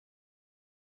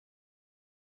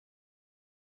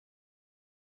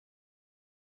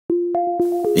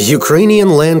Ukrainian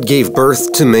land gave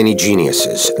birth to many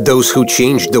geniuses, those who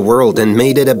changed the world and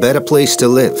made it a better place to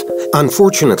live.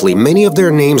 Unfortunately, many of their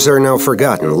names are now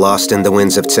forgotten, lost in the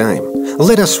winds of time.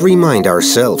 Let us remind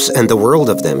ourselves and the world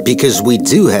of them, because we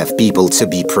do have people to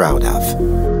be proud of.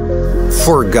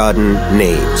 Forgotten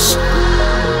names.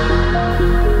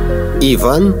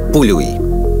 Ivan Puluj.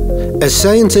 A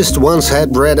scientist once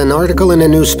had read an article in a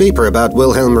newspaper about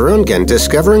Wilhelm Röntgen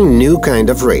discovering new kind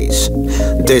of rays.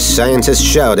 This scientist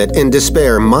shouted in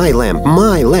despair, "My lamp,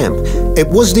 my lamp!" It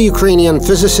was the Ukrainian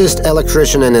physicist,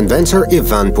 electrician and inventor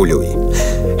Ivan Puluj.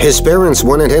 His parents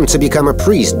wanted him to become a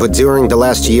priest, but during the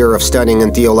last year of studying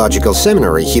in theological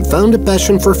seminary, he found a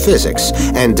passion for physics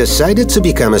and decided to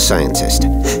become a scientist.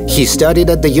 He studied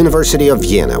at the University of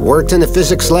Vienna, worked in a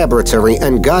physics laboratory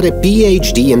and got a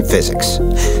PhD in physics.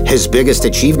 His biggest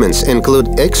achievements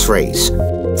include X-rays.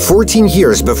 14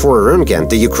 years before Röntgen,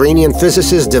 the Ukrainian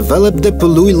physicist developed the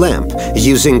Puluj lamp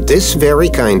using this very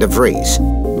kind of rays.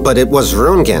 But it was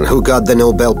Röntgen who got the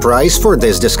Nobel Prize for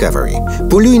this discovery.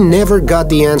 Puluj never got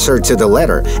the answer to the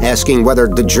letter, asking whether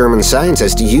the German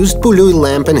scientist used Puluj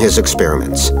lamp in his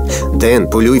experiments. Then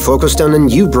Puluj focused on a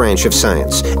new branch of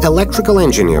science, electrical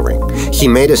engineering. He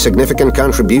made a significant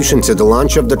contribution to the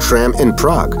launch of the tram in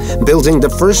Prague, building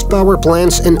the first power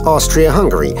plants in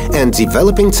Austria-Hungary, and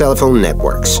developing telephone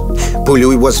networks.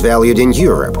 Puluj was valued in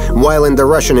Europe, while in the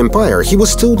Russian Empire he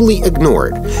was totally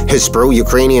ignored. His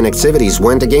pro-Ukrainian activities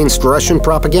went against Russian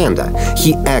propaganda.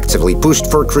 He actively pushed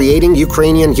for creating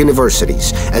Ukrainian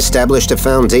universities, established a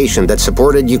foundation that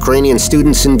supported Ukrainian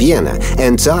students in Vienna,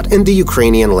 and taught in the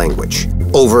Ukrainian language.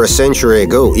 Over a century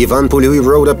ago, Ivan Puluj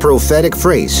wrote a prophetic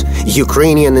phrase,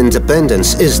 "Ukrainian independence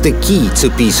is the key to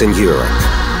peace in Europe."